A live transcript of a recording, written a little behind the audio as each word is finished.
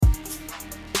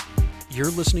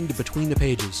You're listening to Between the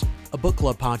Pages, a book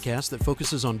club podcast that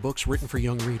focuses on books written for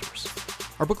young readers.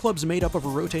 Our book club is made up of a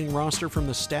rotating roster from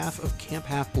the staff of Camp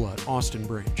Half-Blood, Austin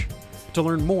Bridge. To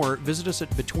learn more, visit us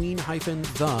at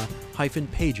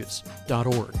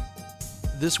between-the-pages.org.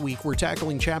 This week, we're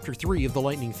tackling Chapter 3 of The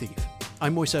Lightning Thief.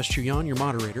 I'm Moises Chuyan, your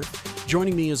moderator.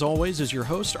 Joining me, as always, is your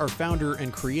host, our founder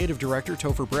and creative director,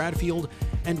 Topher Bradfield,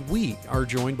 and we are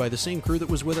joined by the same crew that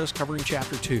was with us covering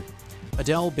Chapter 2.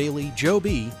 Adele, Bailey, Joe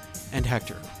B., and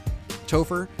Hector.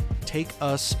 Topher, take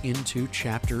us into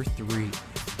Chapter 3.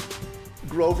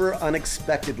 Grover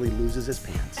unexpectedly loses his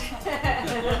pants.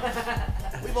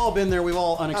 We've all been there. We've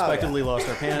all unexpectedly lost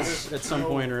our pants at some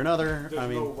point or another.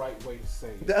 There's no right way to say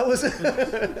it. That was...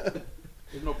 There's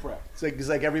no prep. It's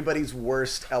like everybody's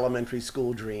worst elementary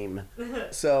school dream.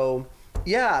 So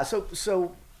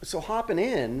hopping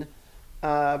in,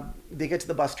 they get to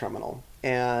the bus terminal,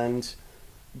 and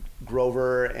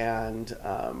Grover and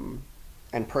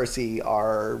Percy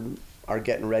are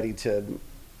getting ready to,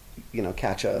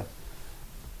 catch a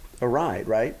ride,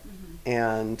 right? Mm-hmm.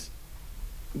 And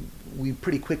we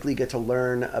pretty quickly get to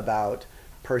learn about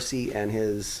Percy and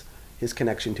his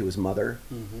connection to his mother,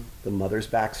 mm-hmm. the mother's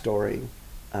backstory,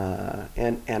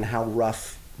 and how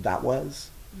rough that was.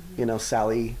 Mm-hmm.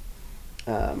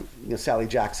 Sally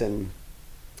Jackson,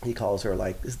 he calls her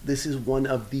this is one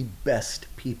of the best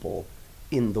people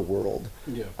in the world.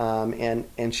 Yeah.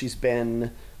 And she's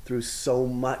been through so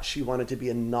much. She wanted to be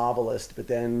a novelist, but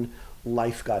then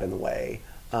life got in the way.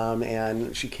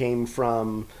 And she came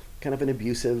from kind of an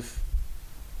abusive,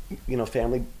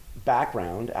 family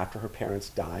background after her parents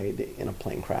died in a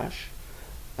plane crash.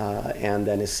 And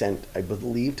then is sent, I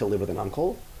believe, to live with an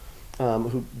uncle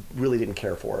who really didn't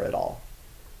care for her at all.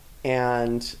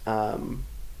 And then,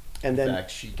 in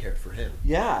fact, she cared for him.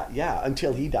 Yeah,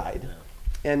 until he died. Yeah.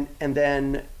 And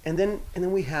then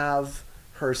we have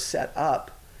her set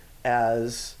up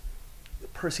as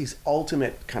Percy's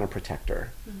ultimate kind of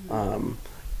protector. Mm-hmm.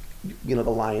 The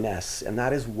lioness, and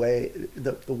that is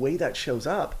the way that shows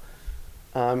up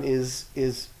is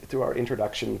through our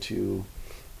introduction to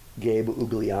Gabe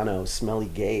Ugliano, Smelly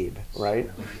Gabe, right?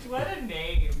 What a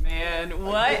name, man!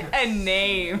 What a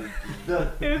name! The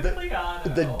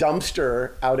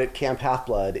dumpster out at Camp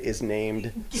Half-Blood is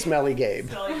named Smelly Gabe.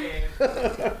 Smelly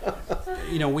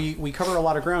Gabe. We cover a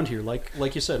lot of ground here.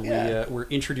 Like you said, yeah. we're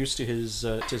introduced to his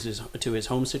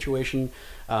home situation.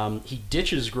 He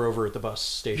ditches Grover at the bus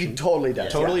station. He totally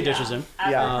does. Totally ditches him.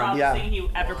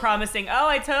 After promising, oh,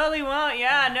 I totally won't.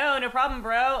 Yeah, no problem,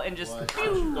 bro. And just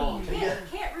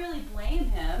can't really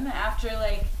blame him after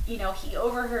he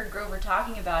overheard Grover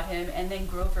talking about him, and then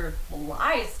Grover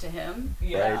lies to him.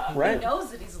 Yeah, right. He knows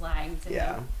that he's lying to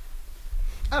him.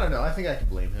 I don't know. I think I can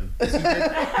blame him. He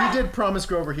did promise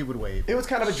Grover he would wave. It was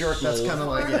kind of a jerk move. That's kind of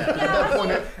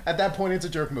at that point, it's a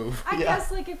jerk move. I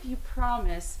guess if you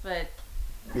promise, but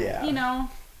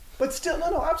But still,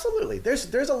 no, absolutely.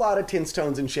 There's a lot of tints,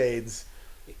 tones, and shades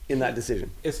in that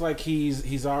decision. It's like he's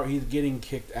getting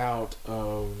kicked out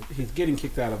of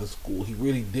the school he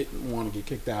really didn't want to get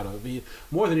kicked out of.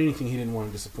 More than anything, he didn't want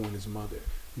to disappoint his mother.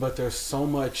 But there's so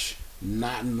much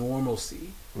not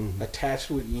normalcy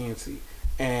attached with Yancey,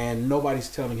 and nobody's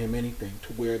telling him anything,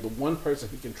 to where the one person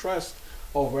he can trust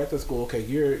over at the school, okay,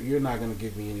 you're not going to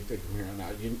give me anything from here on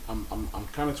out. I'm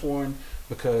kind of torn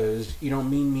because you don't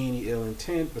mean me any ill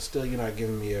intent, but still you're not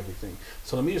giving me everything.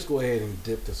 So let me just go ahead and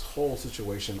dip this whole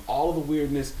situation. All of the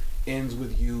weirdness ends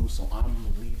with you, so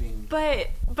I'm leaving. But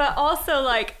also,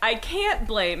 I can't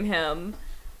blame him,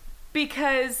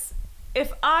 because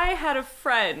if I had a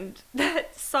friend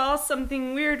that saw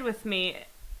something weird with me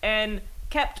and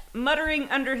kept muttering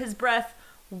under his breath,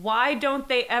 why don't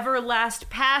they ever last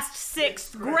past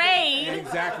 6th grade?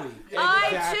 Exactly.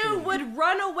 I too would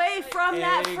run away from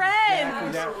that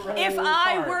friend if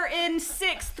I were in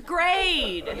 6th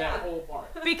grade. That whole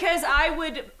part. Because I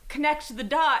would connect the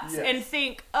dots Yes. and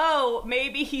think, oh,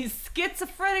 maybe he's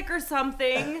schizophrenic or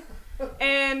something.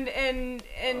 and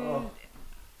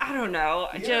I don't know.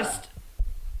 Just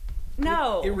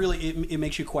no. It really it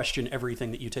makes you question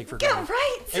everything that you take for granted. Yeah,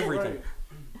 right. Everything. Right.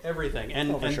 Everything.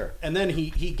 And, for sure. And then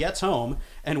he gets home,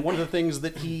 and one of the things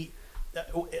that he's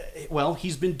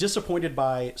been disappointed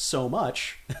by so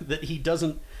much that he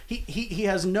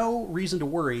has no reason to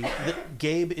worry that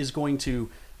Gabe is going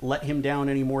to let him down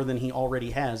any more than he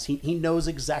already has. He knows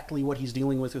exactly what he's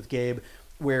dealing with Gabe,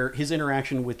 where his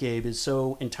interaction with Gabe is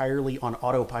so entirely on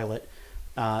autopilot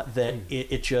that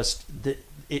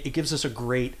it gives us a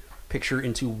great picture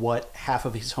into what half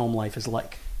of his home life is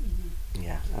like.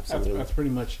 Yeah, absolutely. That's pretty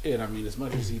much it. I mean, as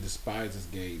much as he despises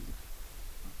Gabe,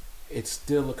 it's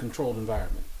still a controlled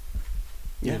environment.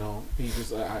 Yeah. You know, he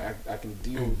just I can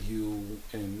deal with you,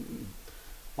 and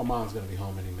my mom's gonna be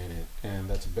home any minute, and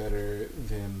that's better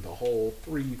than the whole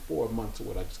 3-4 months of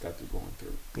what I just got through going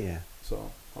through. Yeah.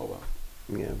 So, oh well.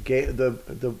 You know,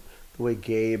 the way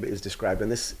Gabe is described,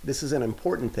 and this is an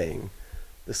important thing.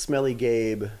 The Smelly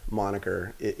Gabe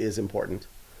moniker is important,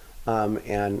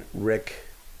 and Rick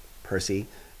Percy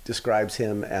describes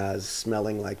him as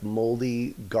smelling like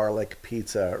moldy garlic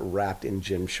pizza wrapped in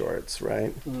gym shorts,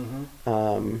 right?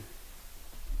 Mm-hmm.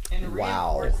 And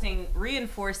Wow.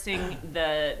 reinforcing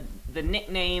the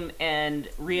nickname and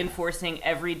reinforcing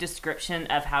every description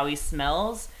of how he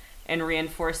smells, and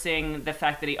reinforcing the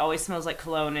fact that he always smells like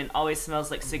cologne and always smells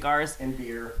like cigars And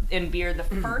beer. and beer. The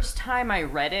first time I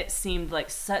read it seemed like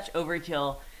such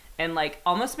overkill and like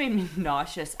almost made me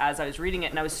nauseous as I was reading it,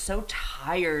 and I was so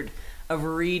tired of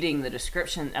reading the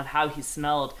description of how he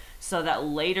smelled, so that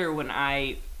later when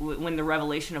the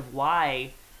revelation of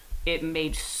why, it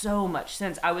made so much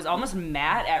sense. I was almost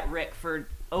mad at Rick for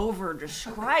over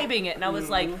describing it, and I was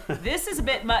like, this is a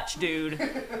bit much, dude.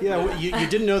 Yeah, well, you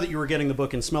didn't know that you were getting the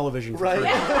book in Smell-O-Vision for Right.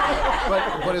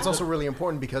 free. But it's also really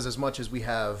important because as much as we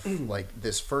have like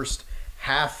this first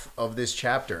half of this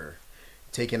chapter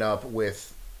taken up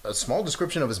with a small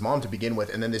description of his mom to begin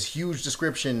with, and then this huge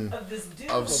description Of this dude.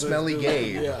 of Smelly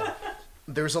Gabe, Yeah.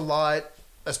 there's a lot,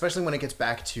 especially when it gets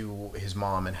back to his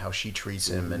mom and how she treats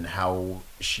him and how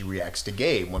she reacts to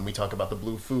Gabe when we talk about the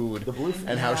blue food,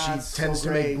 and how she Yeah, it's so tends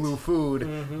to make great. blue food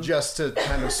just to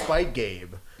kind of spite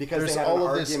Gabe. Because there's they had all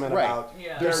an of this, argument right? about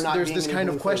Yeah. there There's not there's being this any kind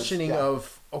blue of foods. questioning Yeah.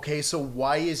 of, okay, so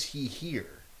why is he here?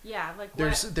 Yeah, like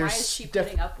There's why is she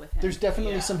putting up with him? There's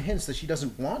definitely Yeah. some hints that she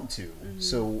doesn't want to.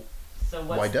 So So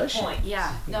what's Why the does she? point?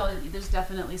 Yeah, no, there's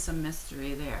definitely some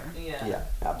mystery there. Yeah. Yeah,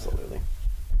 absolutely.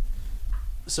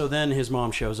 So then his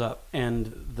mom shows up,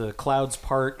 and the clouds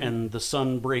part, and the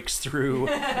sun breaks through,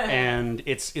 and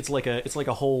it's like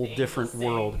a whole different sing.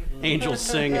 world. Angels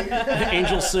sing,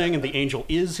 angels sing, and the angel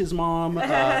is his mom.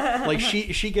 Like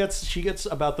she gets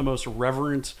about the most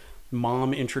reverent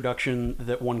mom introduction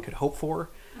that one could hope for.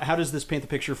 How does this paint the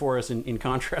picture for us in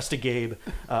contrast to Gabe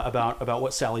about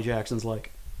what Sally Jackson's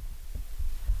like?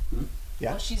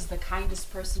 Yeah. Well, she's the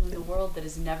kindest person in the world that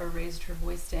has never raised her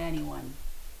voice to anyone.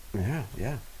 Yeah,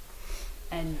 yeah.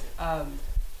 And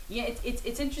yeah,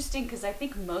 it's interesting because I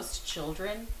think most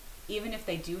children, even if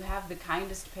they do have the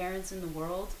kindest parents in the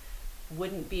world,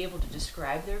 wouldn't be able to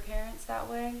describe their parents that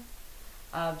way,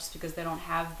 just because they don't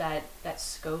have that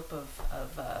scope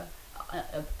of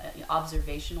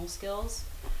observational skills.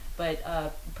 But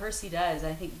Percy does.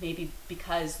 I think maybe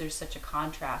because there's such a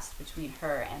contrast between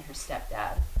her and her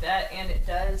stepdad. That, and it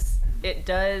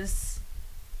does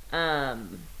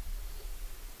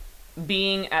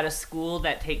being at a school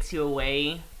that takes you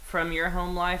away from your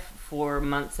home life for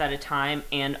months at a time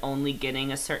and only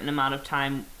getting a certain amount of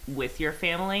time with your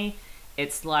family,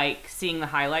 it's like seeing the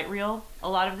highlight reel a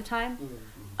lot of the time.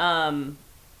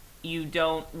 You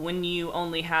don't, when you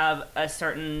only have a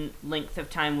certain length of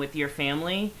time with your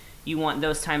family, you want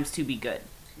those times to be good.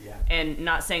 Yeah. And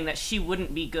not saying that she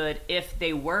wouldn't be good if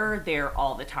they were there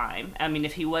all the time. I mean,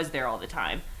 if he was there all the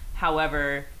time.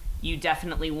 However, you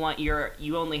definitely want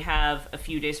you only have a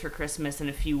few days for Christmas and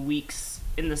a few weeks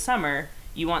in the summer.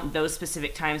 You want those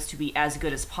specific times to be as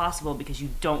good as possible because you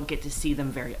don't get to see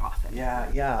them very often. Yeah,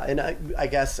 yeah. And I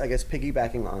guess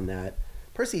piggybacking on that,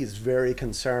 Percy is very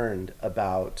concerned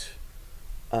about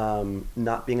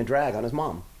not being a drag on his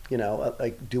mom. You know,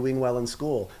 like doing well in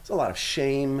school. There's a lot of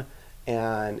shame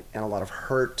and a lot of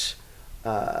hurt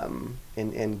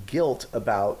and guilt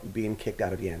about being kicked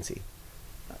out of Yancey.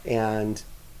 And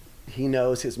he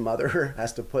knows his mother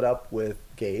has to put up with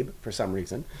Gabe for some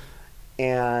reason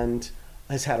and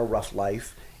has had a rough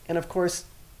life. And of course,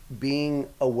 being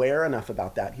aware enough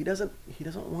about that, he doesn't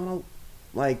want to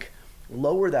like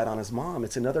lower that on his mom.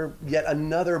 It's yet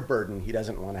another burden he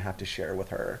doesn't want to have to share with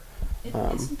her.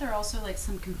 Isn't there also like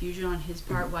some confusion on his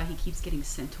part why he keeps getting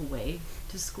sent away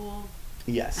to school?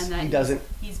 Yes, And that he doesn't.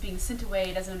 He's being sent away,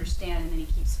 he doesn't understand, and then he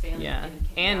keeps failing. Yeah. And getting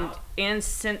kicked out. And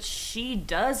since she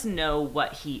does know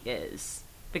what he is,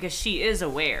 because she is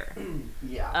aware.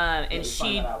 Yeah. And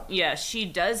she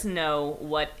does know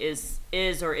what is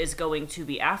or is going to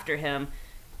be after him.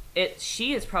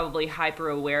 She is probably hyper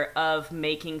aware of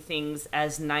making things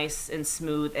as nice and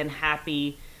smooth and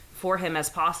happy for him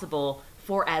as possible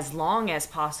for as long as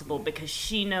possible, because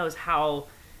she knows how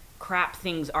crap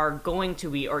things are going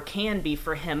to be or can be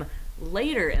for him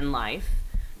later in life.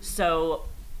 So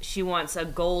she wants a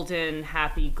golden,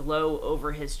 happy glow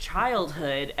over his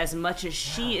childhood as much as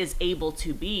she is able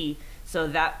to be, so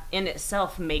that in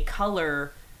itself may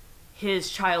color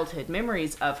his childhood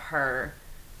memories of her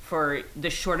for the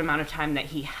short amount of time that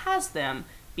he has them,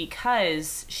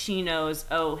 because she knows,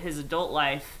 oh, his adult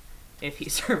life, if he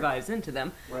survives into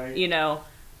them, Right. you know,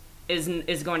 is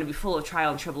going to be full of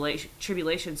trial and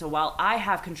tribulation. So while I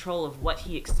have control of what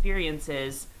he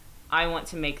experiences, I want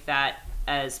to make that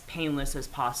as painless as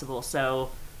possible.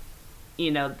 So,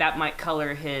 you know, that might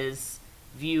color his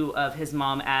view of his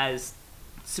mom as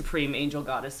supreme angel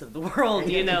goddess of the world,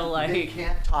 you know, like... They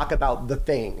can't talk about the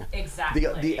thing. Exactly.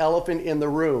 The elephant in the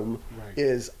room Right.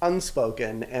 is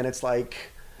unspoken, and it's like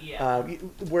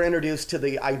we're introduced to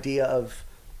the idea of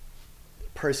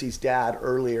Percy's dad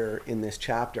earlier in this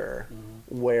chapter,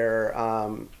 where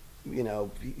you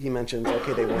know, he mentions,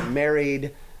 okay, they were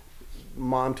married.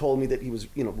 Mom told me that he was,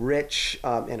 you know, rich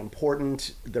and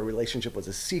important. Their relationship was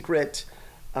a secret,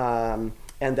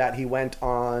 and that he went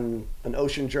on an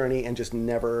ocean journey and just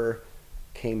never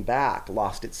came back.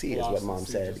 Lost at sea is what Mom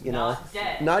said. You know,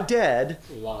 not dead,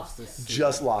 Lost at sea.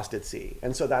 just lost at sea.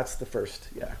 And so that's the first,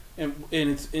 And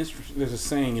it's interesting. There's a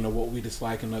saying, you know, what we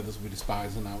dislike in others, we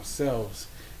despise in ourselves.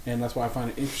 And that's why I find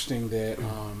it interesting that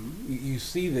you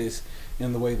see this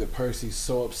in the way that Percy's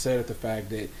so upset at the fact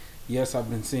that, yes, I've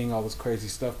been seeing all this crazy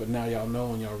stuff, but now y'all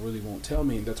know and y'all really won't tell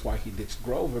me. And that's why he ditched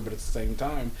Grover. But at the same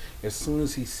time, as soon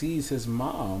as he sees his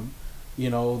mom, you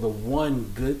know, the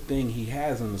one good thing he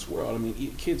has in this world. I mean,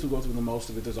 kids who go through the most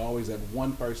of it, there's always that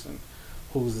one person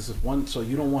who's this one. So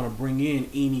you don't want to bring in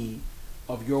any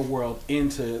of your world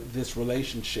into this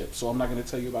relationship. So I'm not going to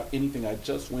tell you about anything I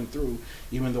just went through,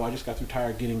 even though I just got too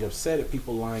tired getting upset at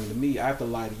people lying to me. I have to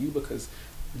lie to you because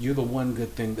you're the one good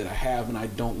thing that I have, and I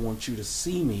don't want you to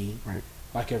see me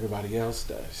like everybody else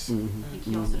does. I think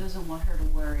he also doesn't want her to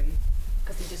worry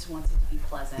because he just wants it to be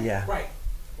pleasant. yeah, Right.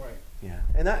 yeah.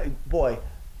 And that, boy,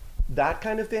 that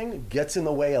kind of thing gets in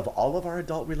the way of all of our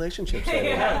adult relationships.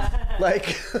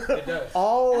 Like,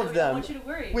 all of We don't them. want you to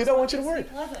worry. We don't want you to worry.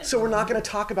 Pleasant. So we're not going to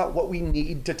talk about what we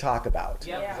need to talk about.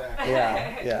 Yep.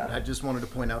 Exactly. Yeah. I just wanted to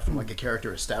point out from like a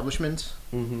character establishment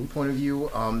point of view.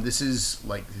 This is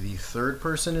like the third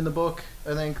person in the book.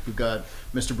 I think we've got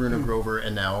Mr. Bruno Grover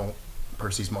and now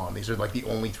Percy's mom. These are like the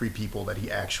only three people that he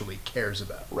actually cares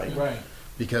about. Right.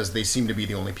 Because they seem to be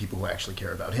the only people who actually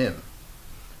care about him.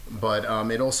 But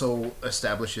it also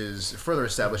further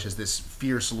establishes this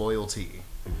fierce loyalty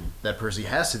that Percy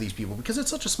has to these people because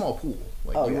it's such a small pool.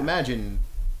 Like imagine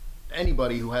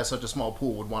anybody who has such a small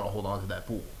pool would want to hold on to that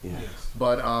pool. Yeah.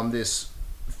 But this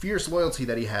fierce loyalty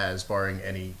that he has, barring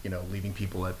any, you know, leaving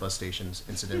people at bus stations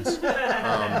incidents,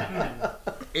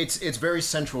 it's very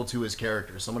central to his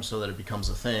character, so much so that it becomes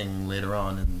a thing later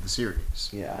on in the series.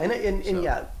 Yeah. And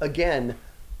yeah, again,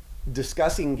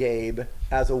 discussing Gabe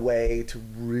as a way to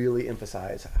really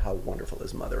emphasize how wonderful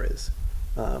his mother is.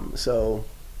 So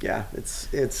yeah, it's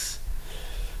good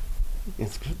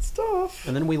stuff.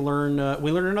 And then we learn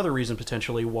another reason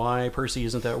potentially why Percy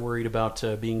isn't that worried about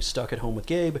being stuck at home with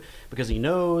Gabe, because he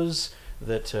knows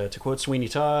that, to quote Sweeney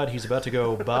Todd, he's about to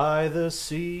go by the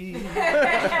sea.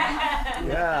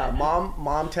 Yeah,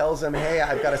 mom tells him, "Hey,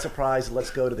 I've got a surprise.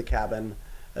 Let's go to the cabin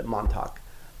at Montauk,"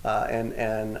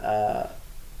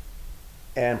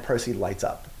 and Percy lights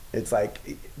up. It's like,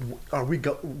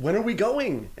 when are we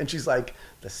going? And she's like,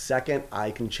 the second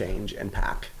I can change and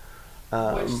pack.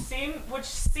 Which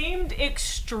seemed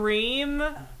extreme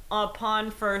upon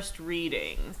first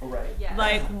reading. Right. Yeah.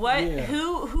 Like what? Yeah.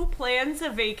 Who plans a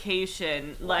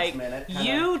vacation? Like minute, kinda.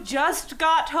 you just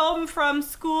got home from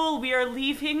school. We are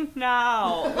leaving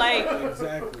now. Like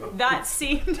Exactly. that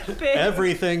seemed a bit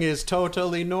Everything is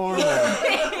totally normal. Do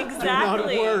not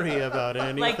exactly. worry about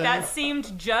anything. Like that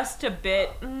seemed just a bit.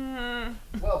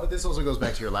 Well, but this also goes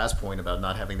back to your last point about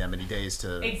not having that many days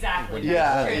to... Exactly.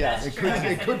 Yeah, That's true, yeah. that's It true. could,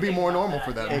 it could be more normal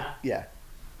for them. Yeah.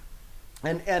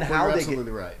 And But how you're they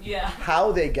absolutely get, right. Yeah.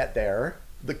 how they get there,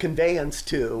 the conveyance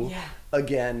too, Yeah.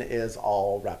 again, is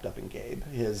all wrapped up in Gabe.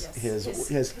 His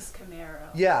Camaro.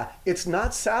 yeah, it's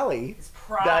not Sally. His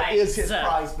prize. That is his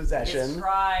prized possession. His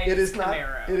prize it is not.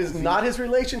 Camaro. It is not his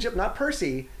relationship. Not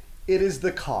Percy. It is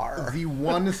the car. The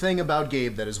one thing about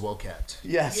Gabe that is well kept.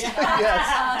 Yes. Yeah.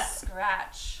 Yes.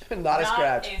 Scratch. Not a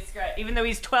scratch. A scratch. Even though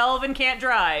he's 12 and can't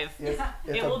drive. If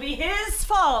It a- will be his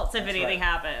fault if anything right.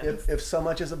 happens. if so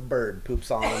much as a bird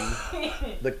poops on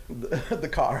the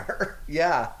car.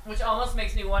 Yeah. Which almost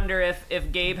makes me wonder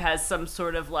if Gabe has some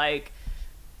sort of like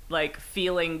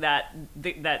feeling that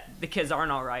the kids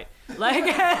aren't all right. Like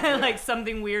like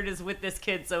something weird is with this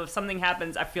kid. So if something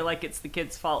happens, I feel like it's the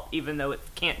kid's fault, even though it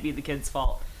can't be the kid's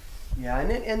fault. Yeah,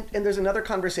 and there's another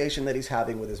conversation that he's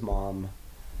having with his mom.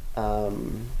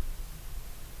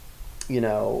 You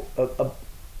know,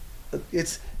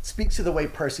 it speaks to the way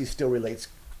Percy still relates,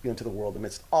 you know, to the world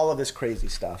amidst all of this crazy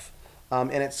stuff.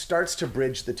 And it starts to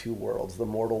bridge the two worlds, the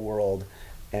mortal world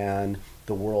and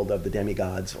the world of the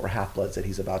demigods or half-bloods that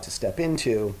he's about to step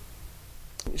into.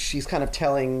 She's kind of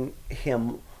telling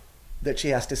him that she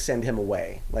has to send him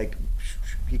away, like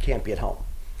he can't be at home.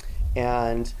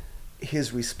 And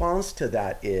his response to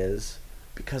that is,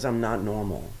 because I'm not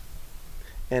normal.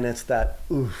 And it's that,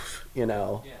 oof, you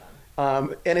know. Yeah.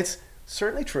 And it's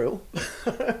certainly true.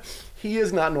 He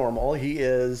is not normal. He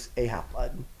is a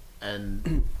half-blood.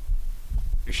 And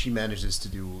she manages to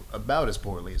do about as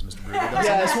poorly as Mr. Bruder does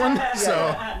Yeah. in this one. Yeah. So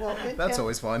Well, that's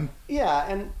always fun.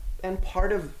 Yeah, and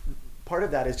part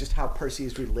of that is just how Percy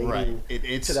is relating Right.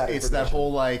 It's to that it's that information.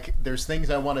 whole like there's things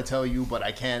I want to tell you but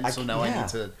I can't, so now I yeah. need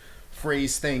to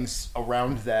phrase things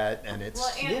around that, and it's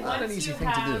Well, and not an once easy you thing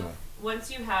have, to do.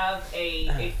 Once you have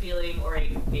a feeling or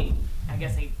a I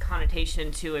guess a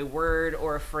connotation to a word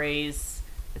or a phrase,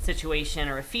 a situation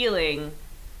or a feeling,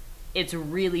 it's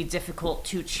really difficult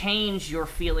to change your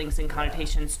feelings and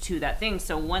connotations to that thing.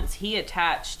 So once he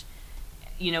attached,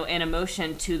 an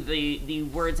emotion to the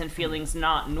words and feelings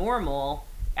not normal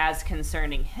as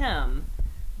concerning him,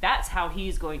 that's how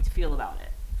he's going to feel about it.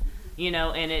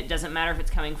 And it doesn't matter if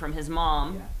it's coming from his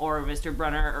mom or Mr.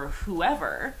 Brunner or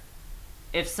whoever.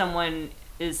 If someone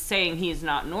is saying he's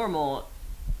not normal,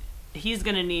 he's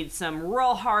going to need some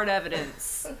real hard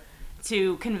evidence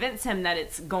to convince him that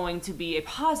it's going to be a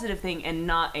positive thing and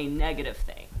not a negative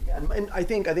thing. Yeah, and I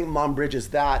think Mom bridges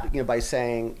that by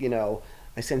saying,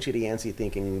 I sent you to Yancey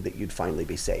thinking that you'd finally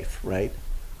be safe, right?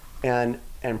 And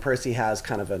Percy has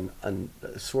kind of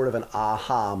a sort of an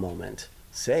aha moment.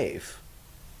 Safe?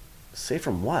 Safe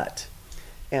from what?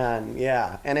 And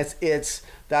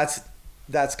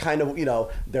that's kind of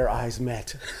their eyes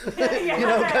met,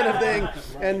 kind of thing,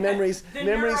 and memories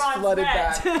flooded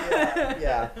met. back.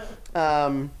 Yeah.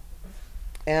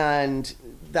 And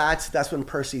that's when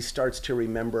Percy starts to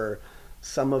remember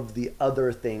some of the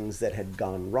other things that had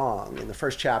gone wrong. In the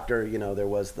first chapter, there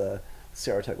was the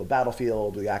Saratoga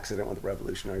battlefield, the accident with the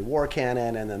Revolutionary War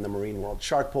cannon, and then the Marine World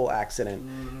Shark Pool accident.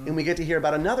 Mm-hmm. And we get to hear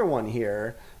about another one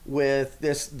here with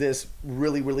this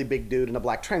really, really big dude in a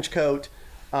black trench coat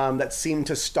that seemed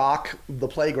to stalk the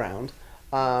playground.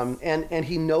 And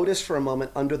he noticed for a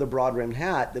moment under the broad-rimmed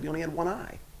hat that he only had one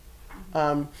eye.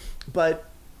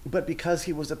 But because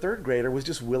he was a third grader, was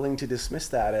just willing to dismiss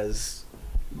that as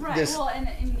right. this. Well, and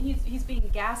he's being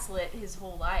gaslit his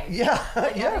whole life. Yeah,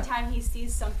 Like yeah. every time he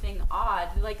sees something odd,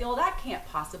 like, that can't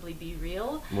possibly be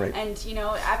real. Right. And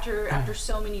after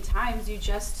so many times, you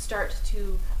just start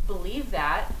to believe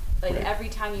that. Like Right. every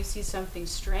time you see something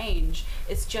strange,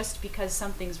 it's just because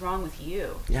something's wrong with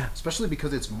you. Yeah. Especially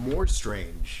because it's more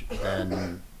strange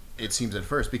than it seems at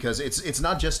first, because it's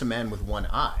not just a man with one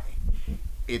eye.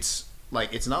 It's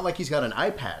not like he's got an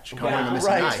eye patch covering a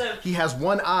missing Right. eye. He has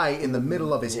one eye in the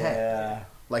middle of his head.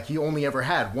 Like he only ever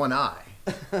had one eye.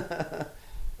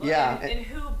 Yeah. And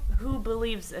who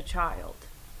believes a child?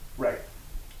 Right.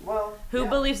 Well, Who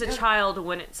believes a child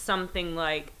when it's something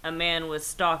like a man was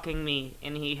stalking me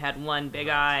and he had one big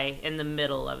eye in the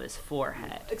middle of his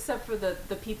forehead? Except for the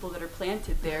people that are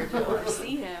planted there to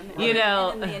oversee him. You know.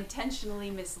 And then they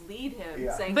intentionally mislead him,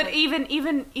 Yeah. saying But like,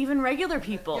 even regular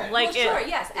people, Yeah. like well, sure,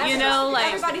 yes,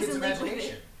 everybody's in league with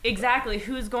it. exactly,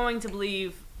 who's going to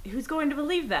believe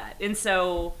that? And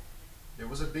so There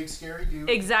was a big scary dude.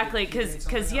 exactly, He made because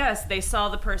something yes, they saw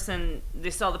the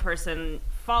person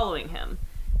following him,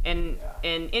 and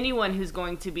anyone who's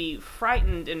going to be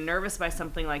frightened and nervous by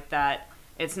something like that,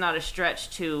 it's not a stretch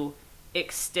to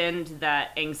extend that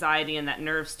anxiety and that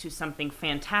nerves to something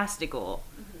fantastical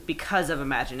because of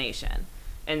imagination.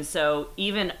 And so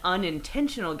even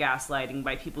unintentional gaslighting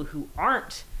by people who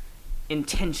aren't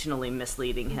intentionally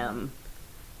misleading him,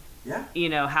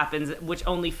 happens, which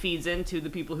only feeds into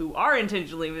the people who are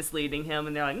intentionally misleading him,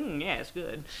 and they're like, yeah, it's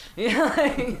good.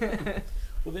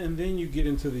 Well, then you get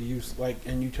into the use,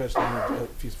 and you touched on it a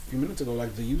few minutes ago,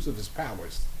 like the use of his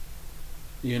powers.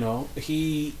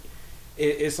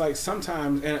 It's like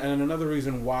sometimes, and another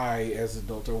reason why, as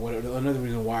adults or whatever, another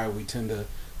reason why we tend to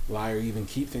lie or even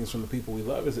keep things from the people we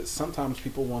love is that sometimes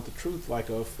people want the truth, like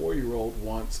a 4-year-old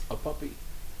wants a puppy.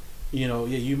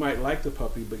 You might like the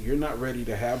puppy, but you're not ready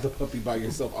to have the puppy by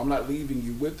yourself. I'm not leaving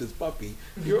you with this puppy.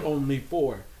 You're only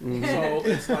 4. Mm-hmm. So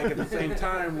it's like at the same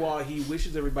time, while he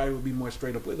wishes everybody would be more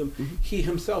straight up with him, he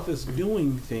himself is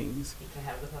doing things.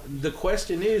 The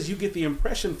question is, you get the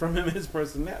impression from him and his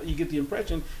personality, you get the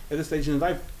impression at this stage in his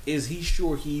life, is he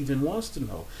sure he even wants to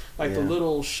know? Like the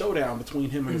little showdown between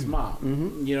him and his mom.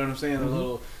 Mm-hmm. You know what I'm saying? The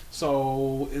little...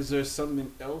 So, is there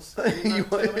something else you're not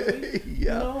telling me?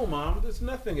 Yeah. No, Mom, there's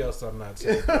nothing else else I'm not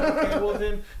saying. Okay, well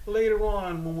then later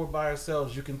on when we're by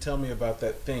ourselves, you can tell me about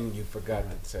that thing you forgot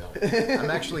to tell. I'm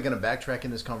actually going to backtrack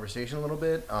in this conversation a little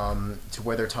bit to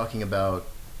where they're talking about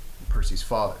Percy's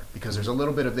father, because there's a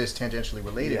little bit of this tangentially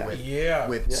related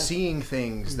with seeing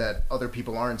things that other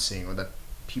people aren't seeing, or that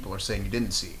people are saying you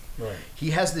didn't see. Right.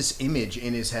 He has this image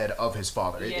in his head of his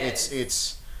father.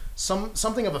 It's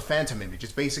something of a phantom image.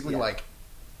 It's basically like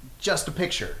just a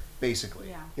picture, basically.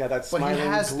 Yeah, that But he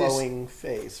smiling, has glowing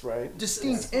face, right?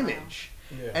 Distinct image.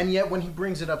 Yeah. And yet when he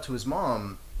brings it up to his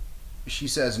mom, she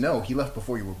says, no, he left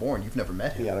before you were born. You've never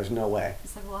met him. Yeah, there's no way.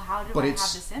 It's like, well, how did But I have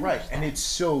it's this image? right, then? and it's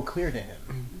so clear to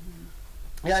him.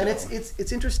 Yeah, and So-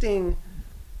 it's interesting.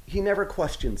 He never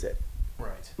questions it.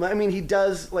 Right. I mean, he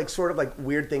does like sort of like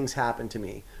weird things happen to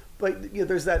me, but you know,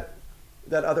 there's that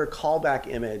other callback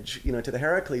image, you know, to the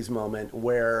Heracles moment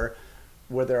where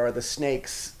there are the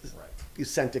snakes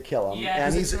sent to kill him, Yes.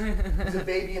 and he's a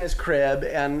baby in his crib,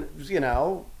 and you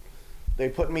know, they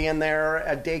put me in there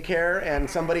at daycare, and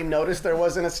somebody noticed there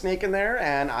wasn't a snake in there,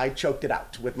 and I choked it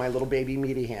out with my little baby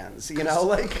meaty hands. You know,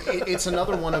 like It's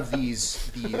another one of these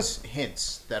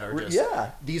hints that are just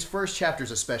these first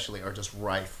chapters especially are just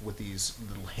rife with these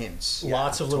little hints.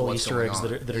 Lots of to little what's Easter going eggs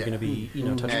on. that are going to be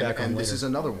touched back on and later. this is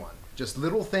another one. Just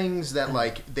little things that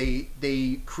like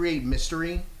they create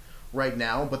mystery right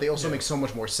now, but they also make so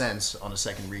much more sense on a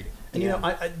second reading. And you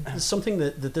know, something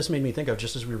that this made me think of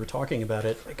just as we were talking about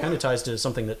it, it kind of ties to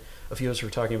something that a few of us were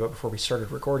talking about before we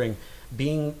started recording.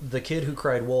 Being the kid who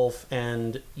cried wolf,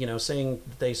 and you know, saying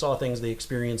that they saw things, they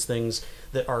experienced things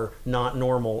that are not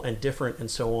normal and different,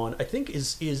 and so on. I think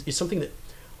is something that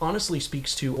honestly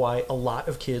speaks to why a lot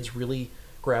of kids really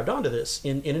grabbed onto this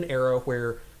in an era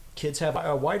where kids have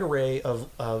a wide array of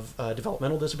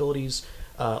developmental disabilities.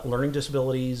 Learning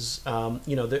disabilities,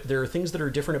 you know, there are things that are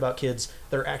different about kids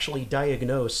that are actually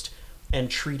diagnosed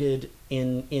and treated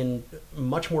in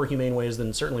much more humane ways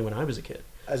than certainly when I was a kid.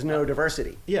 as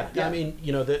neurodiversity. Yeah, I mean,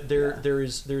 you know,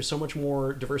 there's so much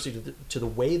more diversity to the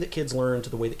way that kids learn, to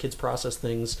the way that kids process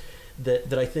things,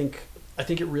 that I think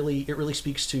it really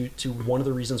speaks to one of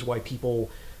the reasons why people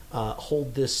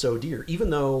hold this so dear, even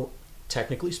though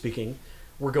technically speaking,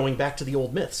 we're going back to the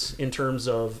old myths in terms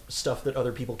of stuff that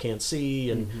other people can't see,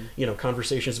 and you know,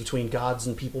 conversations between gods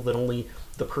and people that only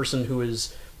the person who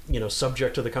is, you know,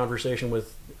 subject to the conversation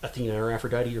with Athena or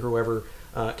Aphrodite or whoever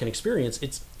can experience.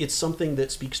 It's something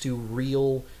that speaks to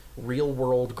real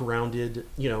world grounded,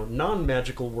 you know,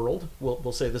 non-magical world.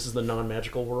 We'll say this is the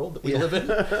non-magical world that we live in.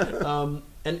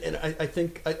 And I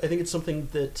think it's something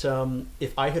that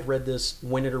if I had read this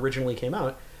when it originally came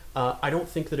out, I don't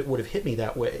think that it would have hit me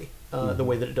that way, the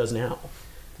way that it does now.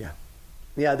 Yeah.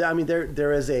 I mean,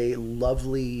 there is a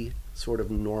lovely sort of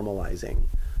normalizing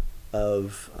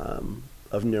of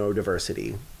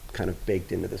neurodiversity kind of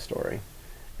baked into the story,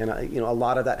 and you know, a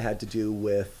lot of that had to do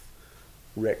with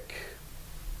Rick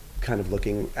kind of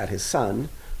looking at his son,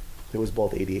 who was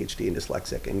both ADHD and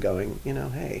dyslexic, and going, you know,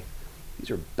 hey,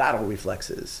 these are battle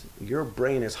reflexes. Your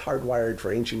brain is hardwired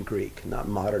for ancient Greek, not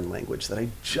modern language that I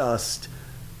just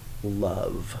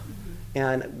love.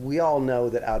 And we all know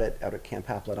that out at Camp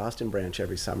Haplet Austin Branch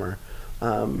every summer,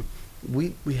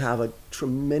 we have a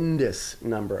tremendous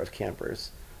number of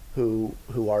campers who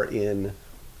are in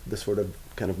the sort of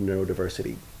kind of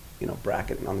neurodiversity, you know,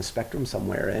 bracket on the spectrum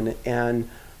somewhere, and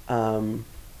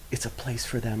it's a place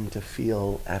for them to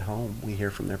feel at home. We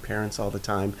hear from their parents all the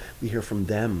time. We hear from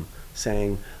them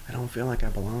saying, I don't feel like I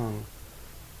belong,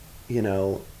 you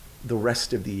know, the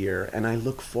rest of the year, and I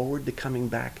look forward to coming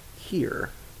back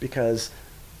here because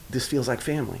this feels like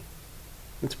family.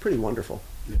 It's pretty wonderful.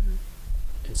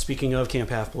 And speaking of Camp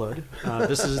Half-Blood,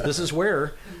 this is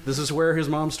where his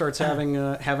mom starts having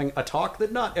a talk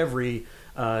that not every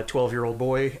 12-year-old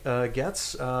boy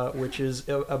gets, which is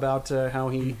about how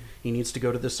he needs to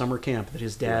go to this summer camp that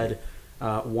his dad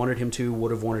would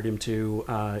have wanted him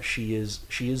to. She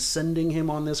is sending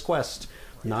him on this quest.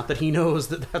 Not that he knows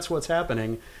that that's what's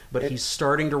happening, but he's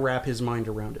starting to wrap his mind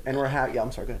around it. And we're happy. Yeah,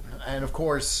 I'm sorry. Go ahead. And of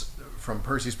course, from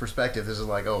Percy's perspective, this is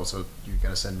like, oh, so you're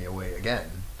going to send me away again,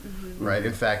 right?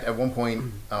 In fact, at one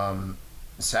point,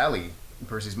 Sally,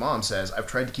 Percy's mom, says, I've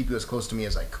tried to keep you as close to me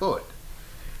as I could.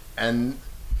 And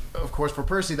of course, for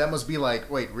Percy, that must be like,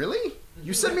 wait, really?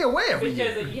 You send me away every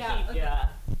year.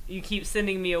 You keep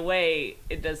sending me away.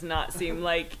 It does not seem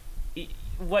like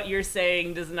what you're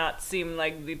saying does not seem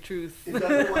like the truth. It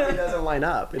doesn't line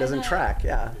up. It doesn't track.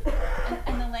 Yeah.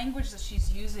 And the language that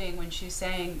she's using when she's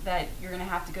saying that you're going to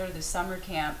have to go to the summer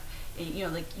camp, you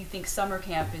know, like you think summer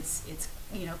camp, it's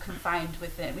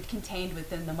contained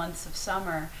within the months of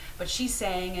summer, but she's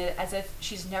saying it as if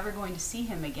she's never going to see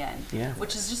him again. Yeah.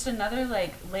 Which is just another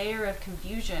like layer of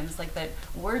confusion. It's like that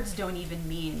words don't even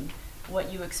mean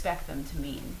what you expect them to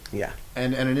mean. Yeah.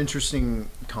 And an interesting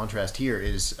contrast here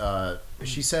is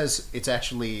she says it's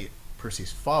actually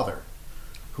Percy's father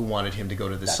who wanted him to go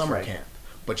to this summer right. camp,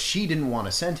 but she didn't want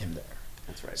to send him there.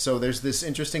 That's right. So there's this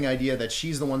interesting idea that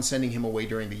she's the one sending him away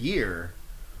during the year,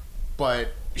 but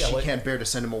she can't bear to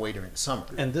send him away during the summer.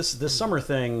 And this summer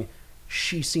thing,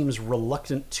 she seems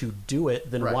reluctant to do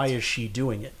it. Then Right. why is she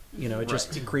doing it? It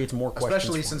just creates more questions.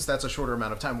 Especially for since me. that's a shorter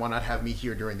amount of time. Why not have me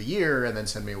here during the year and then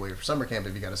send me away for summer camp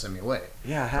if you got to send me away?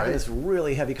 Yeah, having Right? this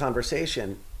really heavy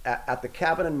conversation at the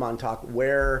cabin in Montauk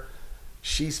where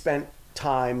she spent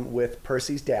time with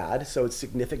Percy's dad, so it's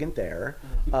significant there,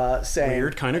 saying...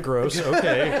 Weird, kind of gross.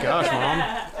 Okay, gosh,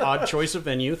 Mom. Odd choice of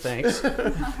venue, thanks.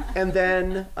 and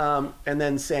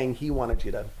then saying he wanted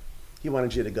you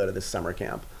to go to this summer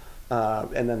camp.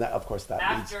 And then, that, of course,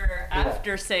 that leads...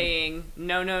 After saying,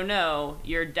 no,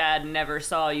 your dad never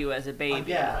saw you as a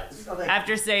baby. Yeah. So they-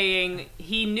 After saying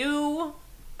he knew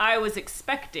I was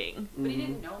expecting, But he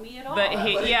didn't know me at all. but Right.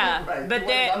 he He would've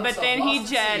then lost he the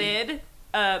scene. jetted.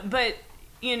 But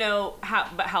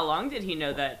how long did he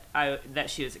know that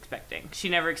she was expecting? She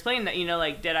never explained that.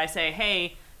 Did I say,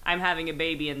 hey, I'm having a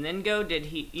baby and then go? Did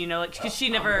he? Because she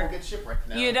never. Get shipwrecked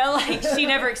now. She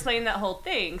never explained that whole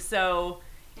thing. So,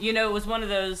 it was one of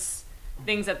those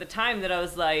things at the time that I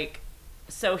was like,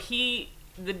 so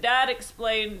the dad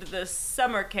explained the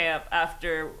summer camp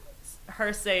after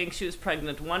her saying she was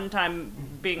pregnant one time,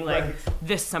 being like, Right.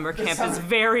 this summer camp is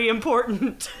very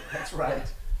important. That's right.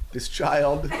 This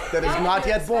child that is not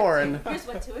yet born. Here's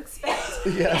what to expect.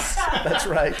 Yes, that's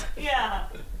right. Yeah.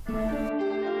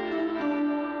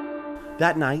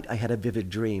 That night, I had a vivid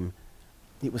dream.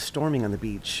 It was storming on the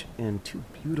beach, and two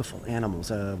beautiful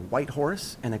animals, a white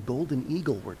horse and a golden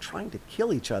eagle, were trying to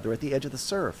kill each other at the edge of the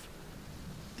surf.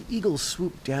 The eagle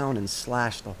swooped down and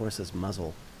slashed the horse's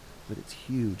muzzle with its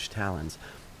huge talons.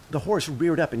 The horse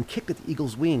reared up and kicked at the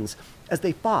eagle's wings. As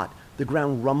they fought, the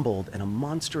ground rumbled, and a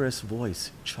monstrous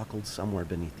voice chuckled somewhere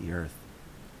beneath the earth,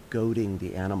 goading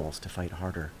the animals to fight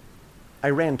harder. I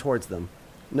ran towards them,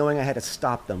 knowing I had to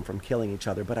stop them from killing each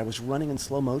other, but I was running in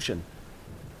slow motion.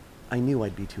 I knew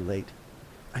I'd be too late.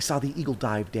 I saw the eagle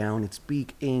dive down, its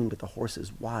beak aimed at the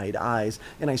horse's wide eyes,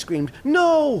 and I screamed,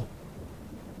 "No!"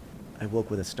 I woke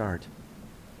with a start.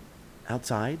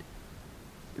 Outside,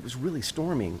 it was really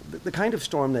storming, the kind of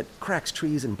storm that cracks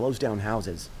trees and blows down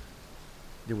houses.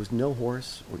 There was no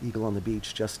horse or eagle on the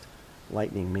beach, just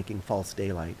lightning making false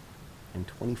daylight, and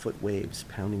 20-foot waves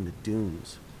pounding the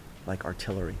dunes like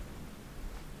artillery.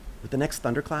 With the next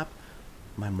thunderclap,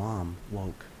 my mom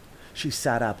woke. She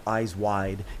sat up, eyes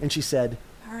wide, and she said,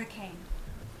 Hurricane.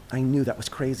 I knew that was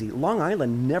crazy. Long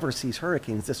Island never sees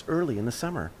hurricanes this early in the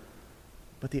summer.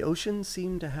 But the ocean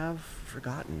seemed to have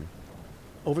forgotten.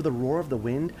 Over the roar of the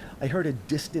wind, I heard a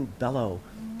distant bellow,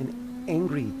 an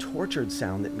angry, tortured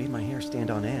sound that made my hair stand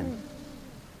on end.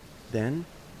 Then,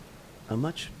 a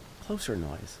much closer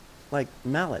noise, like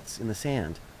mallets in the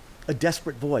sand. A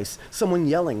desperate voice, someone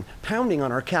yelling, pounding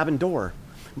on our cabin door.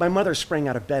 My mother sprang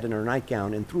out of bed in her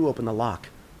nightgown and threw open the lock.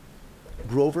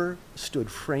 Grover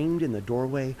stood framed in the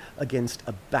doorway against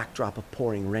a backdrop of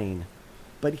pouring rain.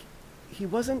 But he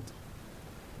wasn't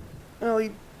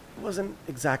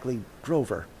exactly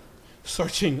Grover.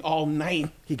 Searching all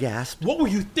night. He gasped. What were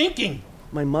you thinking?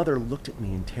 My mother looked at me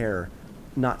in terror,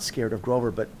 not scared of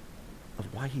Grover, but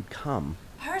of why he'd come.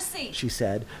 Percy, She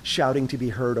said, shouting to be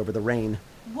heard over the rain.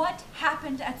 what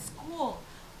happened at school?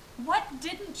 What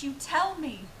didn't you tell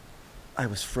me? I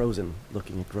was frozen,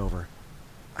 looking at Grover.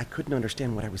 I couldn't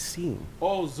understand what I was seeing.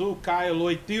 Oh, Zukai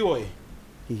Loitioi.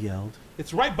 He yelled.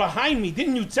 It's right behind me.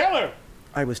 Didn't you tell her?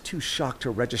 I was too shocked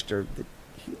to register that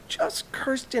he just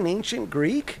cursed in ancient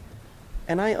Greek,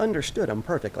 and I understood him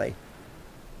perfectly.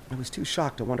 I was too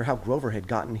shocked to wonder how Grover had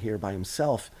gotten here by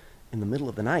himself in the middle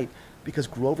of the night, because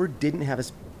Grover didn't have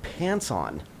his pants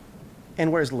on.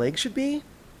 And where his legs should be?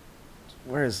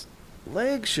 Where his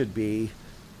legs should be?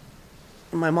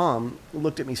 My mom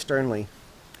looked at me sternly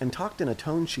and talked in a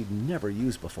tone she'd never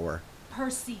used before.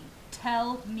 Percy,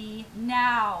 tell me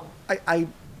now. I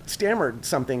stammered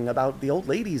something about the old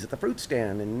ladies at the fruit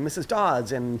stand and Mrs.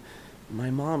 Dodds, and my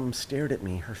mom stared at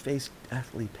me, her face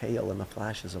deathly pale in the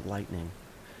flashes of lightning.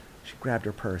 She grabbed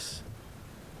her purse,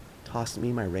 tossed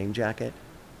me my rain jacket,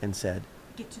 and said,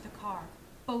 Get to the car.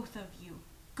 Both of you.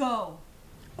 Go.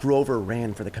 Grover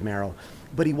ran for the Camaro,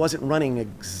 but he wasn't running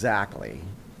exactly.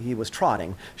 He was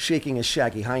trotting, shaking his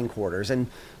shaggy hindquarters, and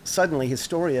suddenly his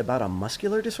story about a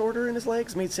muscular disorder in his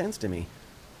legs made sense to me.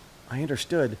 I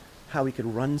understood how he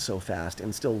could run so fast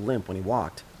and still limp when he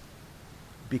walked.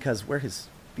 Because where his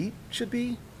feet should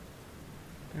be,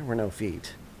 there were no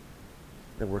feet.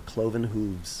 There were cloven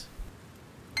hooves.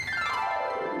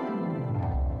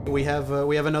 We have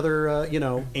another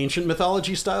ancient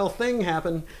mythology style thing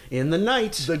happen in the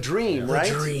night. The dream, The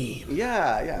right? dream.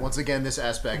 Yeah. Once again, this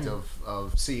aspect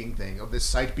of seeing of this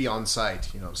sight beyond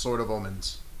sight, Sword of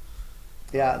Omens.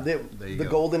 Yeah, There you the go.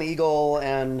 golden eagle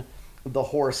and the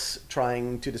horse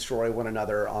trying to destroy one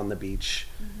another on the beach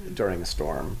during a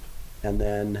storm. And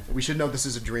then We should note this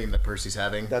is a dream that Percy's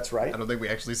having. That's right. I don't think we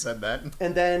actually said that.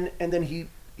 and then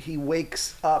he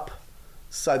wakes up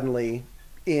suddenly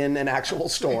in an actual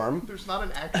storm. There's not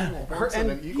an actual horse and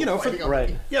an eagle for, fighting on right.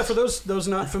 the beach. Yeah, for those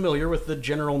not familiar with the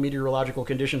general meteorological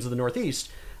conditions of the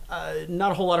Northeast,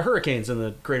 not a whole lot of hurricanes in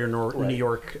the greater New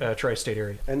York tri-state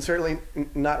area. And certainly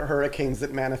not hurricanes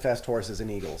that manifest horses and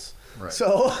eagles. Right.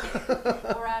 So,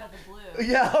 Or out of the blue.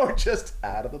 yeah, or just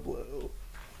out of the blue.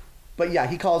 But yeah,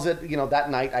 he calls it, that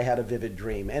night I had a vivid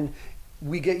dream. And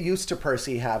we get used to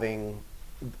Percy having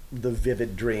the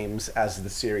vivid dreams as the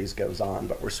series goes on,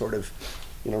 but we're sort of,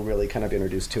 really kind of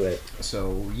introduced to it.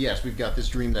 So, yes, we've got this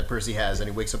dream that Percy has, and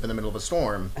he wakes up in the middle of a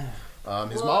storm.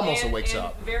 His mom also wakes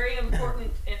up. Very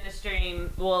important in this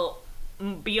dream. Well,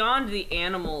 beyond the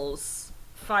animals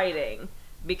fighting,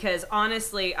 because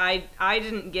honestly, I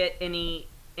didn't get any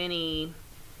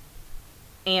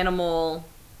animal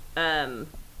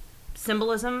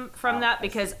symbolism from that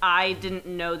because I didn't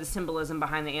know the symbolism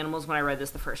behind the animals when I read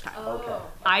this the first time. Okay.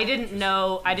 I didn't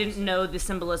know the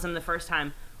symbolism the first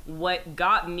time. What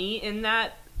got me in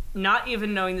that, not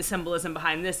even knowing the symbolism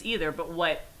behind this either, but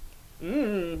what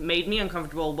made me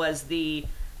uncomfortable was the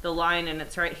line, and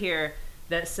it's right here,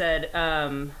 that said,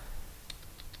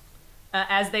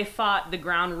 as they fought, the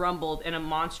ground rumbled, and a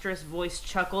monstrous voice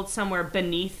chuckled somewhere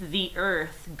beneath the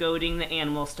earth, goading the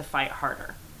animals to fight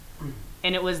harder.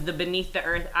 And it was the beneath the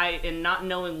earth, and not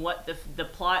knowing what the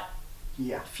plot,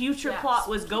 future plot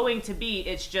was going to be,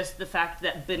 it's just the fact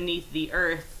that beneath the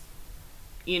earth,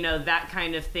 that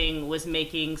kind of thing was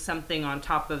making something on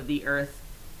top of the earth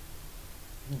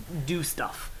do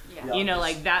stuff.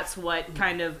 Yeah. That's what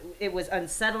kind of, it was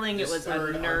unsettling, This it was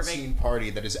third unnerving. unseen party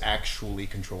that is actually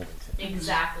controlling things.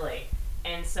 Exactly.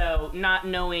 And so not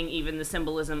knowing even the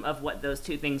symbolism of what those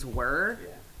two things were,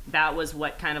 that was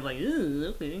what kind of ooh,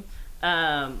 okay.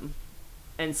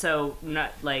 And so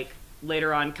not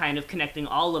later on kind of connecting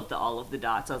all of the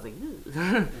dots, I was like,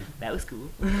 ooh, that was cool.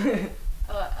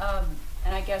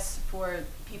 And I guess for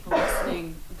people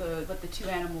listening, what the two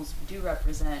animals do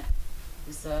represent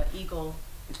is the eagle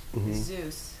is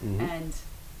Zeus, and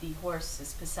the horse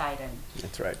is Poseidon.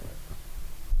 That's right.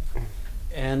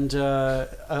 And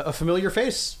a familiar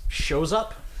face shows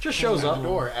up. Just shows up. At the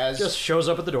door, Just shows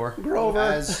up at the door. Grover.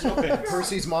 As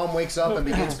Percy's mom wakes up and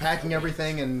begins packing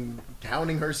everything and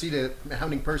hounding Percy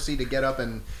to get up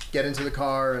and get into the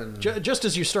car. And Just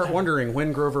as you start wondering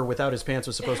when Grover without his pants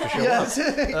was supposed to show Yes.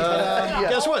 up.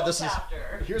 Guess what? This is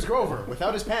here's Grover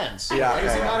without his pants. Yeah, Why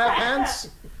does he yeah, not have pants?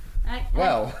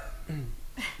 Well,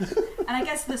 And I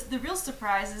guess the real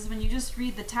surprise is when you just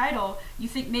read the title, you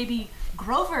think maybe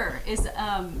Grover is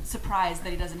surprised that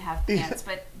he doesn't have pants,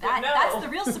 but that's the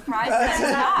real surprise.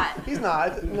 That he's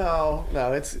not. He's not.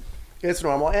 No, it's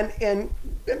normal. And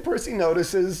Percy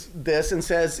notices this and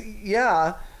says,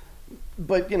 "Yeah,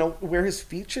 but where his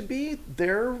feet should be,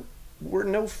 there were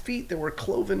no feet. There were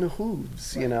cloven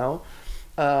hooves.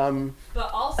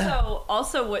 But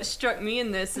also what struck me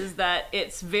in this is that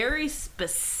it's very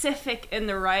specific in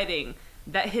the writing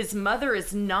that his mother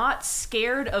is not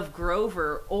scared of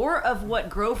Grover or of what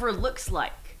Grover looks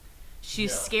like.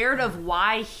 She's scared of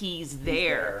why he's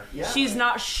there. Yeah. She's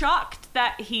not shocked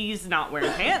that he's not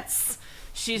wearing pants.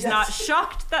 She's not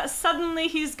shocked that suddenly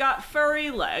he's got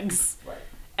furry legs. Right.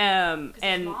 And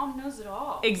His mom knows it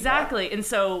all. exactly, and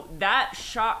so that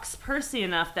shocks Percy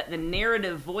enough that the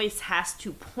narrative voice has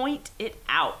to point it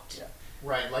out.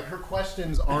 right. Like her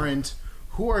questions aren't,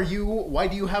 "Who are you? Why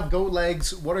do you have goat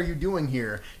legs? What are you doing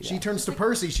here?" She turns to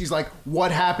Percy. She's like,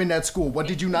 "What happened at school? What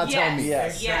did you not tell me?"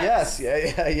 Yes. Yes.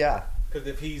 Yes. Yeah. Because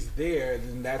if he's there,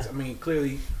 then that's,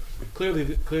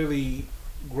 clearly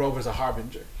Grover's a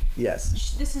harbinger.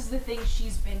 Yes. This is the thing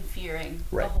she's been fearing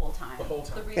Right. the whole time. The whole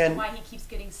time. The reason And- why he keeps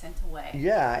getting sent away.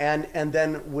 Yeah. And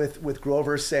then with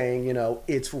Grover saying,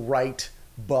 it's right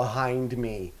behind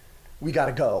me. We got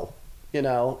to go.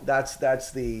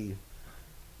 That's the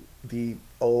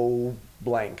oh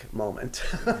blank moment.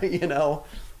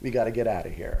 We got to get out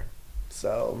of here.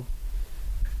 So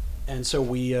And so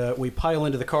we pile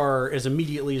into the car as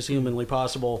immediately as humanly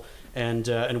possible.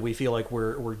 and we feel like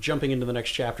we're jumping into the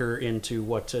next chapter into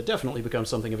what definitely becomes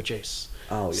something of a chase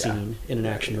scene in an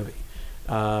action movie.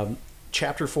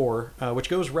 Chapter 4, which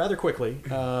goes rather quickly.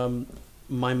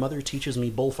 My mother teaches me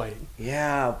bullfighting.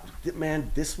 Yeah,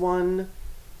 man, this one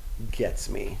gets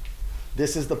me.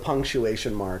 This is the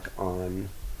punctuation mark on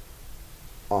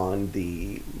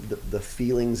the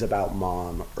feelings about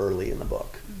mom early in the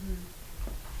book. Mm-hmm.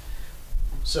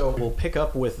 So we'll pick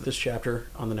up with this chapter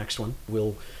on the next one.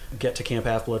 We'll get to Camp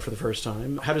Half-Blood for the first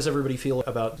time. How does everybody feel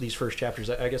about these first chapters?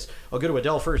 I guess I'll go to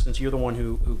Adele first, since you're the one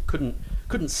who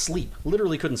couldn't sleep,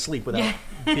 literally couldn't sleep without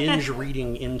binge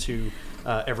reading into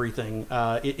everything.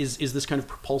 Is this kind of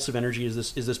propulsive energy?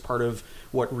 Is this part of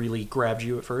what really grabbed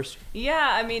you at first? Yeah,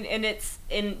 I mean, and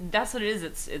that's what it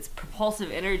is. It's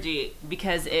propulsive energy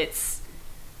because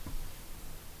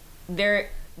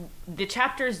the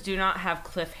chapters do not have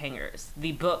cliffhangers.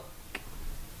 The book,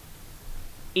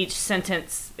 each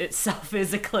sentence itself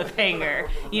is a cliffhanger.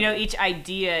 Each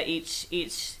idea,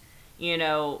 each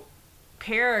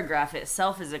paragraph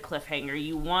itself is a cliffhanger.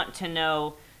 You want to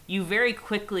know. You very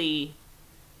quickly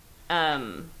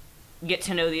get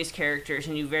to know these characters,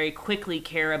 and you very quickly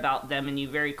care about them, and you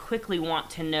very quickly want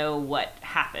to know what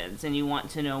happens, and you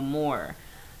want to know more.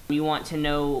 You want to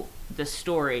know the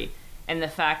story. And the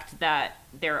fact that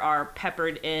there are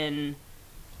peppered in,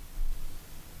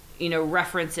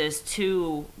 references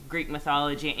to Greek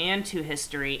mythology and to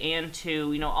history and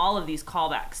to, all of these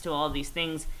callbacks to all of these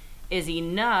things is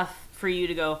enough for you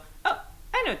to go, oh,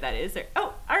 I know what that is. Or,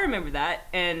 oh, I remember that.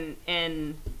 And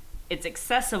it's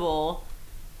accessible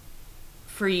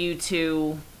for you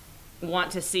to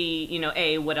want to see,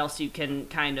 what else you can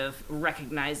kind of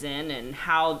recognize in and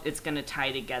how it's going to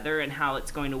tie together and how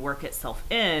it's going to work itself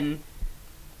in.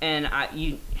 And I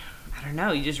don't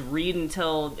know, you just read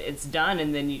until it's done,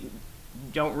 and then you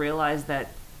don't realize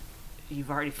that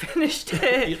you've already finished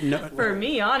it. For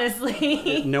me,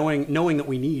 honestly, knowing that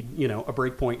we need a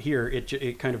break point here,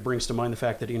 it kind of brings to mind the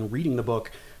fact that in reading the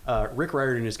book, Rick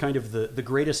Riordan is kind of the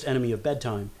greatest enemy of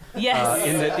bedtime.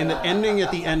 Yes. In the ending at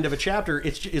the end of a chapter,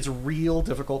 it's real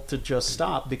difficult to just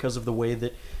stop because of the way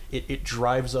that it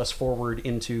drives us forward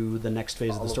into the next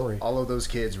phase of the story. All of those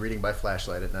kids reading by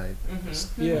flashlight at night.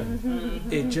 Mm-hmm. Yeah.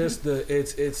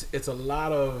 It's a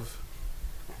lot of,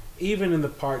 even in the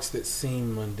parts that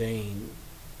seem mundane,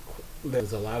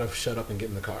 there's a lot of shut up and get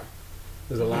in the car.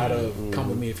 There's a lot of come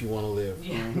with me if you want to live.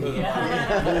 Yeah. Boom, boom,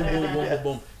 boom, boom,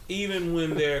 boom. Even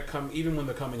when they're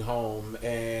coming home,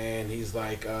 and he's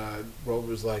like,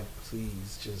 Grover's like,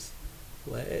 please just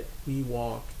let me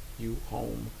walk you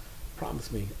home.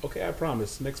 Promise me. Okay, I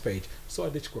promise. Next page. So I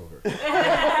ditched Grover.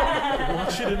 I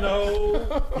want you to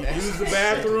know he used the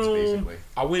bathroom.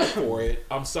 I went for it.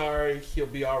 I'm sorry. He'll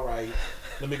be all right.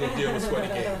 Let me go deal with Sweaty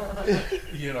Game.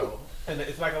 And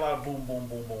it's like a lot of boom, boom,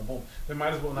 boom, boom, boom. There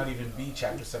might as well not even be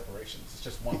chapter separations. It's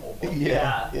just one whole book.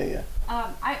 Yeah.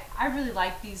 I really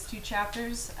like these two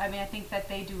chapters. I mean, I think that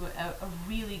they do a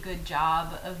really good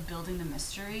job of building the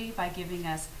mystery by giving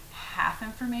us half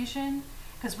information.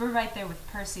 Because we're right there with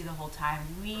Percy the whole time.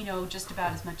 We know just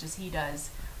about as much as he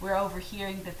does. We're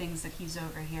overhearing the things that he's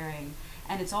overhearing,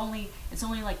 and it's only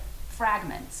like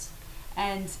fragments,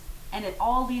 and it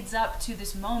all leads up to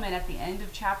this moment at the end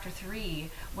of chapter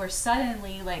 3 where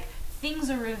suddenly like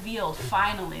things are revealed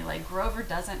finally. Like Grover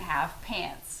doesn't have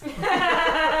pants,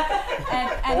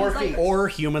 or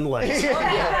human legs.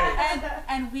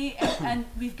 And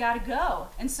we've got to go.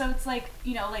 And so it's like,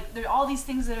 there are all these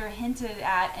things that are hinted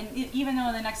at, and even though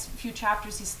in the next few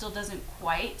chapters he still doesn't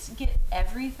quite get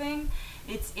everything,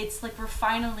 it's like we're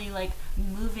finally like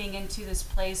moving into this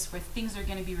place where things are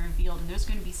going to be revealed, and there's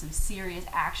going to be some serious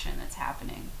action that's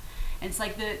happening. And it's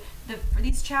like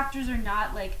these chapters are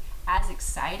not like as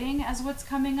exciting as what's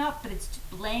coming up, but it's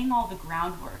laying all the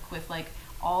groundwork with like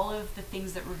all of the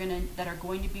things that are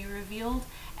going to be revealed,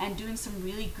 and doing some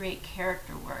really great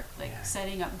character work, like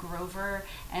setting up Grover,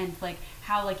 and like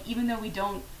how like even though we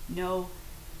don't know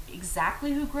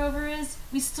exactly who Grover is,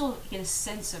 we still get a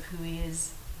sense of who he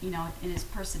is, in his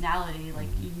personality, like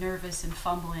nervous and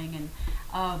fumbling,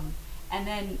 and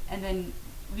then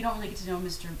we don't really get to know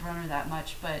Mr. Brunner that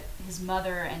much, but his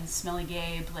mother and Smelly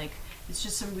Gabe, like it's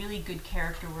just some really good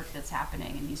character work that's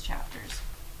happening in these chapters.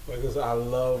 Because I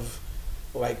love,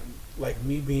 like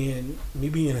me being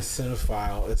a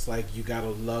cinephile, it's like you gotta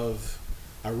love.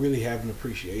 I really have an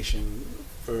appreciation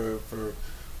for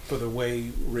the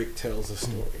way Rick tells a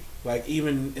story. Like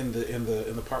even in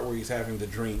the part where he's having the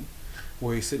dream,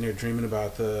 where he's sitting there dreaming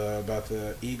about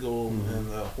the eagle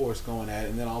and the horse going at it,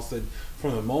 and then all of a sudden,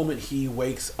 from the moment he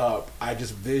wakes up, I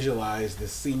just visualize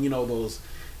this scene. Those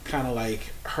kind of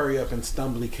like hurry up and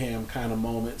stumbly cam kind of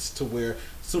moments to where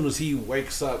as soon as he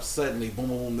wakes up, suddenly, boom,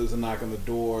 boom, boom, there's a knock on the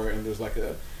door, and there's like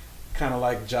a kind of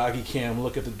like joggy cam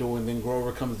look at the door, and then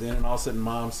Grover comes in, and all of a sudden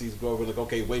Mom sees Grover like,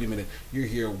 okay, wait a minute, you're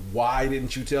here, why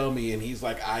didn't you tell me? And he's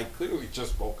like, I clearly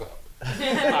just woke up.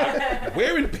 I'm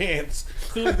wearing pants.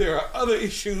 Clearly there are other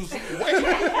issues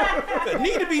that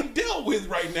need to be dealt with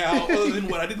right now other than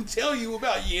what I didn't tell you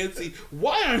about, Yancey.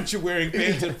 Why aren't you wearing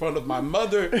pants in front of my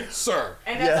mother, sir?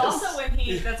 And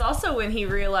that's also when he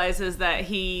realizes that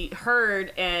he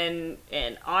heard and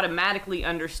automatically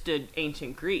understood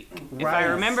ancient Greek. If I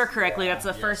remember correctly, that's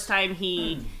the first time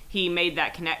he made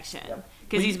that connection.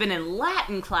 Because he's been in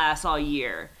Latin class all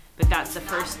year. But that's the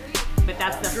first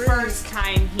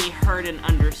time he heard and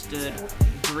understood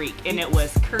Greek, and it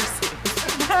was cursive.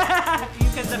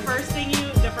 Because the first thing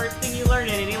you learn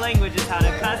in any language is how to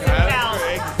cuss and count.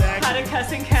 Exactly. How to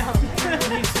cuss and count.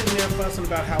 When he's sitting there fussing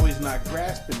about how he's not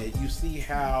grasping it, you see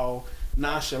how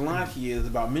nonchalant he is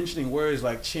about mentioning words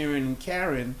like cheering and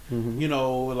Karen. You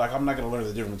know, like, I'm not going to learn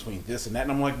the difference between this and that.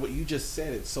 And I'm like, what you just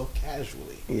said it so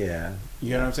casually. Yeah. You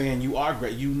know what I'm saying? You are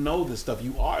great. You know this stuff.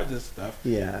 You are this stuff.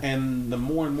 Yeah. And the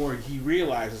more and more he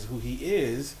realizes who he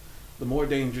is, the more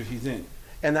danger he's in.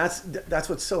 And that's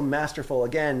what's so masterful,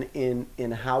 again,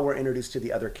 in how we're introduced to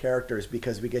the other characters,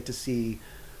 because we get to see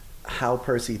how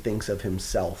Percy thinks of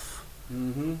himself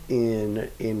in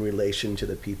relation to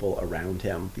the people around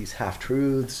him. These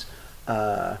half-truths,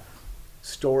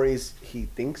 stories he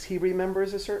thinks he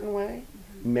remembers a certain way,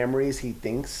 memories he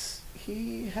thinks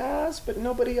he has, but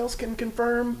nobody else can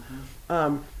confirm.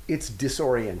 It's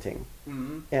disorienting,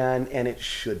 and it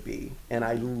should be. And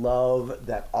I love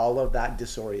that all of that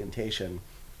disorientation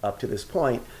up to this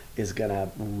point is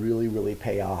gonna really, really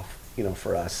pay off,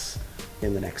 for us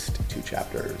in the next 2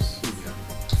 chapters.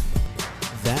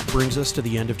 That brings us to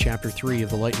the end of Chapter 3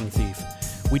 of The Lightning Thief.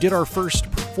 We did our first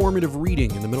performative reading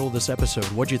in the middle of this episode.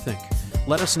 What'd you think?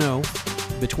 Let us know.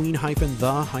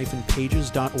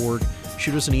 between-the-pages.org.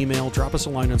 Shoot us an email, drop us a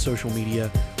line on social media,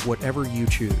 whatever you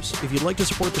choose. If you'd like to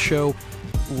support the show,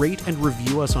 rate and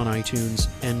review us on iTunes,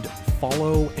 and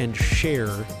follow and share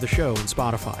the show in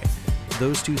Spotify.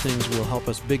 Those 2 things will help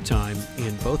us big time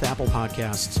in both Apple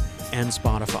Podcasts and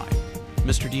Spotify.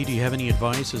 Mr. D, do you have any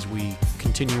advice as we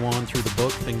continue on through the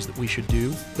book, things that we should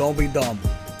do? Don't be dumb.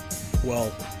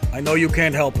 Well, I know you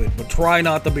can't help it, but try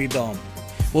not to be dumb.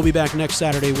 We'll be back next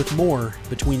Saturday with more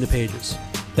Between the Pages.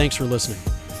 Thanks for listening.